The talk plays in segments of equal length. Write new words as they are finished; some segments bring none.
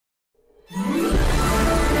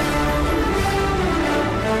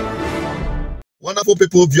Wonderful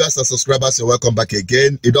people, viewers and subscribers, and welcome back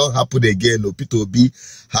again. It don't happen again. Peter Obi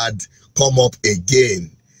had come up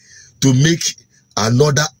again to make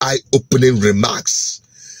another eye-opening remarks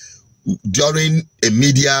during a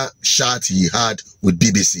media chat he had with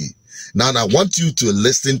BBC. Now, I want you to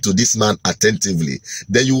listen to this man attentively.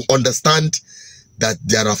 Then you understand that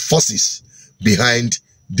there are forces behind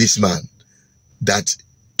this man. That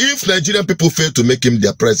if Nigerian people fail to make him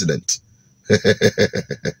their president,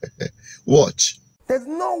 watch. There's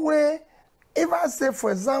no way, if I say,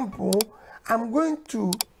 for example, I'm going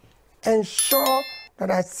to ensure that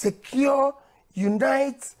I secure,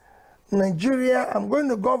 unite Nigeria, I'm going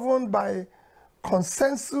to govern by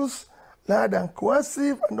consensus rather than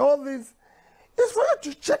coercive and all this. It's for you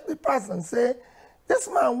to check the person and say, this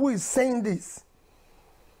man who is saying this,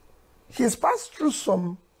 he's passed through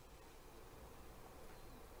some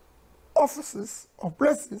offices or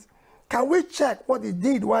places. Can we check what he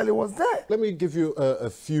did while he was there? Let me give you a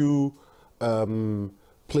few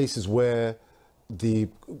places where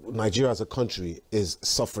Nigeria as a country is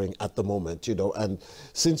suffering at the moment, you know, and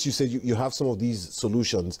since you said you have some of these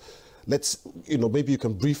solutions, let's, you know, maybe you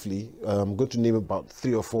can briefly, I'm going to name about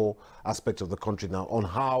 3 or 4 aspects of the country now on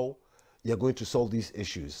how you're going to solve these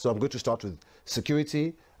issues. So I'm going to start with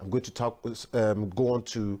security. I'm going to go on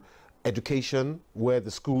to education, where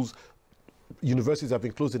the schools, universities have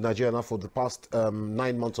been closed in Nigeria now for the past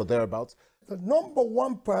 9 months or thereabouts. The number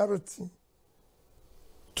one priority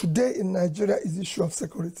today in Nigeria is the issue of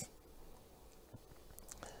security.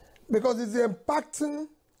 Because it's impacting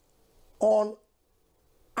on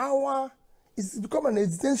it's become an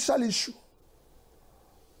existential issue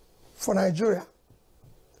for Nigeria.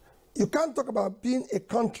 You can't talk about being a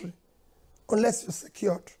country unless you're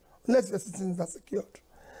secured, unless your citizens are secured.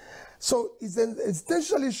 So it's an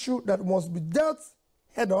existential issue that must be dealt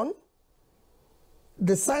head-on,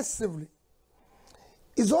 decisively.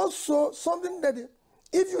 It's also something that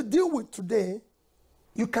if you deal with today,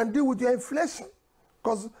 you can deal with your inflation.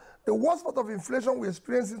 Because the worst part of inflation we're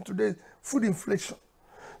experiencing today is food inflation.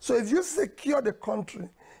 So if you secure the country,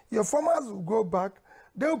 your farmers will go back,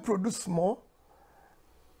 they will produce more,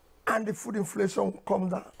 and the food inflation will come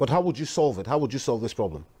down. But how would you solve it? How would you solve this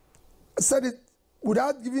problem? I said it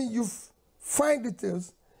without giving you fine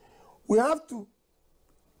details. We have to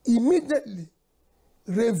immediately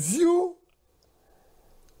review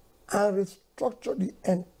and restructure the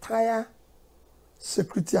entire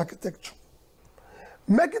security architecture.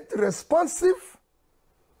 Make it responsive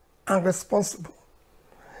and responsible.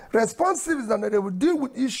 Responsive is that they will deal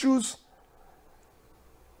with issues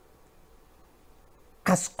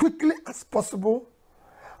as quickly as possible.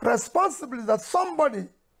 Responsible is that somebody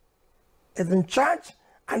is in charge,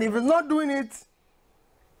 and if he's not doing it,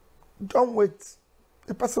 don't wait.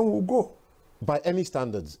 The person will go. By any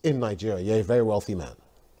standards in Nigeria, you're a very wealthy man.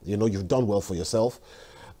 You know, you've done well for yourself.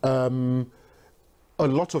 A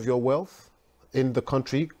lot of your wealth in the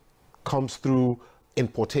country comes through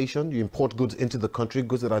importation. You import goods into the country,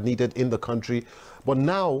 goods that are needed in the country. But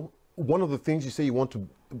now, one of the things you say you want to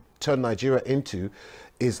turn Nigeria into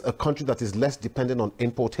is a country that is less dependent on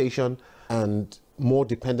importation and more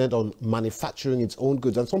dependent on manufacturing its own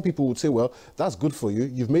goods. And some people would say, well, that's good for you.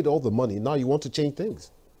 You've made all the money. Now you want to change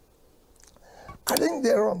things. I think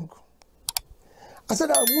they're wrong. I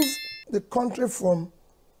said I moved the country from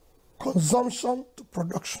consumption to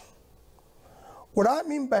production. What I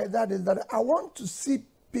mean by that is that I want to see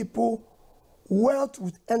people wealth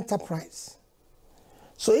with enterprise.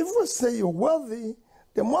 So if we say you're wealthy,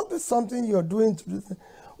 there must be something you're doing to do things.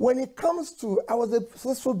 When it comes to, I was a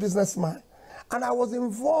successful businessman, and I was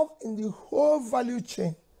involved in the whole value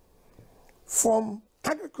chain, from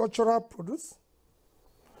agricultural produce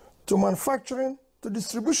to manufacturing to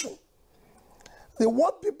distribution.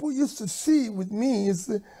 What people used to see with me is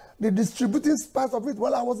the distributing part of it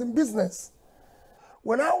while I was in business.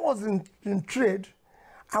 When I was in trade,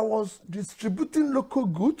 I was distributing local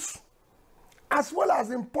goods as well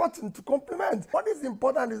as importing to complement. What is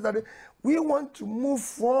important is that we want to move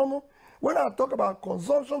from, when I talk about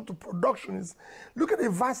consumption to production, is look at the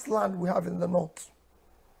vast land we have in the north.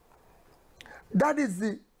 That is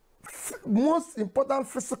the most important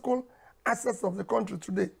physical assets of the country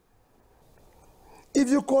today. If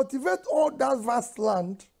you cultivate all that vast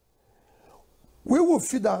land, we will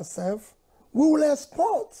feed ourselves, we will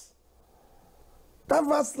export. That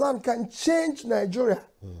vast land can change Nigeria.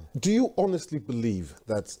 Do you honestly believe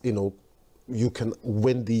that, you know, you can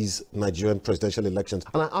win these Nigerian presidential elections?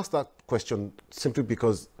 And I ask that question simply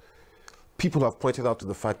because people have pointed out to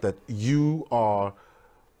the fact that you are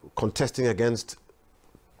contesting against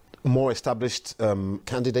more established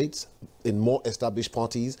candidates in more established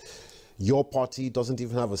parties. Your party doesn't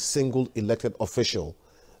even have a single elected official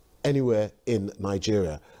anywhere in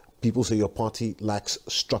Nigeria. People say your party lacks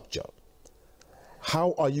structure.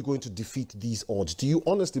 How are you going to defeat these odds? Do you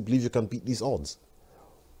honestly believe you can beat these odds?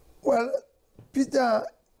 Well, Peter,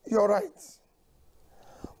 you're right.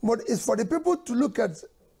 But it's for the people to look at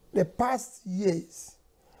the past years.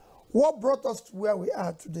 What brought us to where we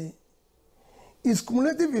are today is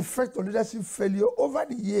cumulative effect of leadership failure over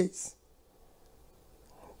the years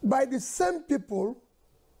by the same people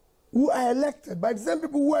who are elected, by the same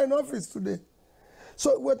people who are in office today.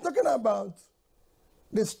 So we're talking about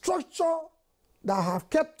the structure that have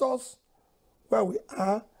kept us where we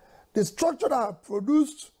are, the structure that have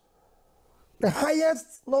produced the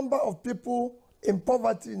highest number of people in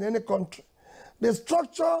poverty in any country, the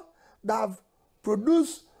structure that have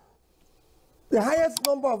produced the highest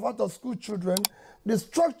number of out-of-school children, the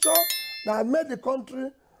structure that have made the country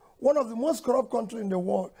one of the most corrupt countries in the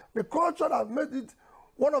world, the culture that have made it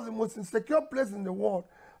one of the most insecure places in the world,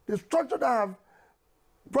 the structure that have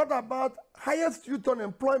brought about highest youth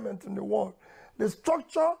unemployment in the world, the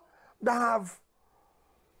structure that have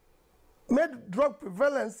made drug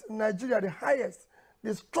prevalence in Nigeria the highest,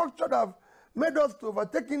 the structure that have made us to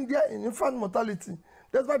overtake India in infant mortality.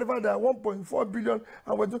 That's why the fact there are 1.4 billion.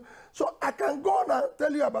 So I can go on and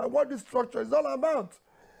tell you about what this structure is all about.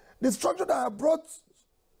 The structure that have brought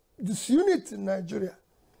disunity in Nigeria,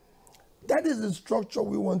 that is the structure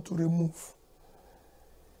we want to remove.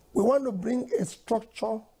 We want to bring a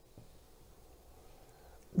structure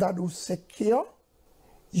that will secure,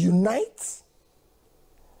 unite,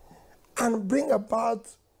 and bring about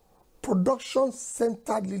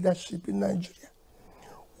production-centered leadership in Nigeria,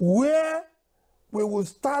 where we will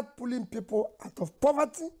start pulling people out of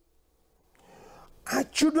poverty. Our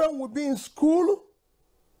children will be in school,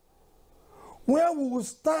 where we will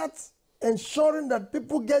start ensuring that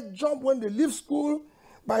people get jobs when they leave school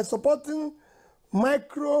by supporting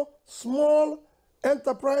micro, small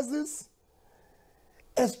enterprises,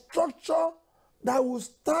 a structure that will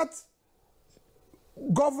start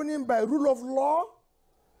governing by rule of law,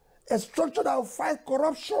 a structure that will fight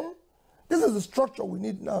corruption. This is the structure we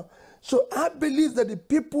need now. So I believe that the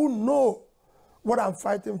people know what I'm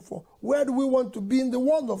fighting for. Where do we want to be in the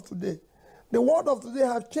world of today? The world of today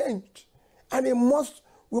has changed. And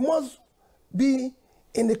we must be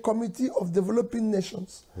in the Committee of Developing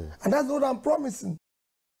Nations. And that's what I'm promising.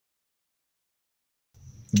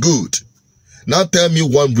 Good. Now tell me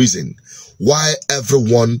one reason why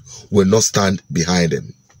everyone will not stand behind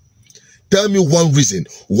him. Tell me one reason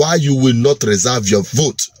why you will not reserve your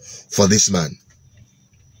vote for this man.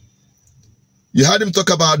 You heard him talk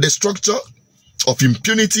about the structure of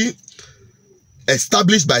impunity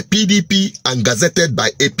established by PDP and gazetted by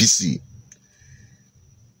APC.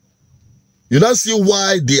 You now see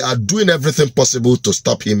why they are doing everything possible to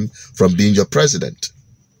stop him from being your president.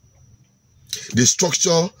 The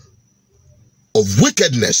structure of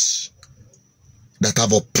wickedness that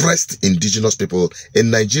have oppressed indigenous people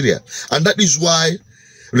in Nigeria. And that is why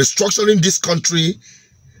restructuring this country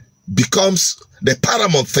becomes the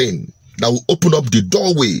paramount thing that will open up the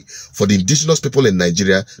doorway for the indigenous people in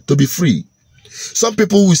Nigeria to be free. Some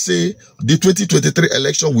people will say the 2023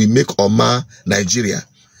 election will make or mar Nigeria.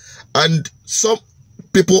 And some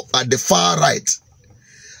people at the far right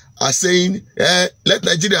are saying, let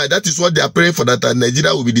Nigeria, that is what they are praying for, that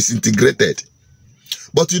Nigeria will be disintegrated.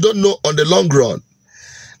 But you don't know on the long run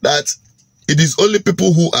that it is only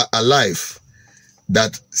people who are alive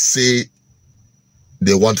that say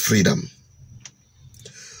they want freedom.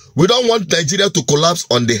 We don't want Nigeria to collapse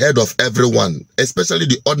on the head of everyone, especially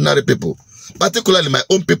the ordinary people, particularly my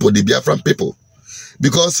own people, the Biafran people.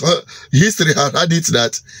 Because history has had it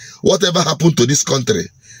that whatever happened to this country,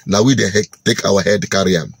 now we take our head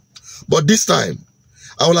carry them. But this time,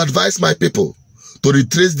 I will advise my people to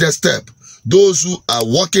retrace their step. Those who are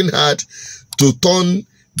working hard to turn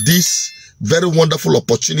this very wonderful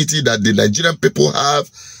opportunity that the Nigerian people have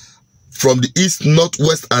from the east, north,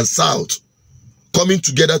 west, and south, coming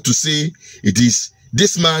together to say it is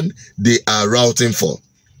this man they are routing for.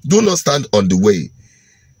 Do not stand on the way.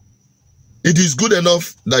 It is good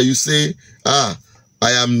enough that you say, I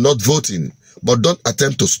am not voting, but don't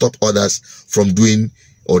attempt to stop others from doing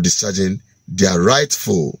or discharging their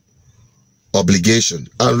rightful obligation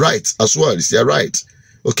and right as well. It's their right.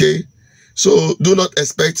 Okay? So do not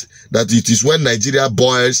expect that it is when Nigeria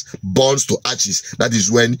burns to ashes, that is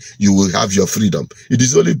when you will have your freedom. It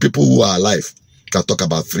is only people who are alive that talk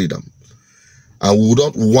about freedom. And we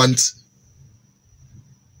don't want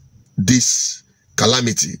this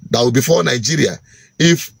calamity that will befall Nigeria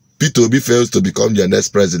if Peter Obi fails to become your next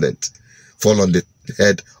president fall on the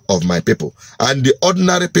head of my people. And the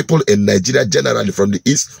ordinary people in Nigeria, generally from the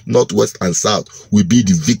east, northwest, and south, will be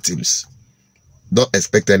the victims. Don't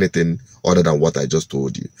expect anything other than what I just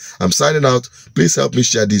told you. I'm signing out. Please help me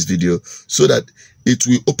share this video so that it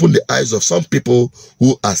will open the eyes of some people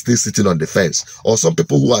who are still sitting on the fence, or some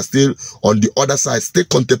people who are still on the other side, still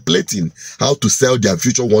contemplating how to sell their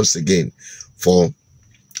future once again for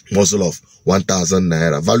muzzle of 1,000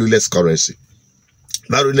 naira, valueless currency,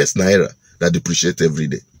 valueless naira that depreciates every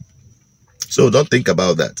day. So don't think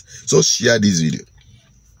about that. So share this video,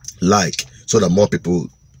 like, so that more people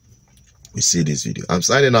will see this video. I'm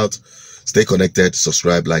signing out. Stay connected,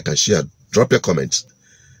 subscribe, like, and share. Drop your comments,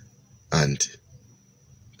 and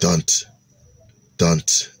don't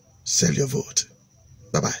sell your vote.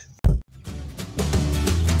 Bye-bye.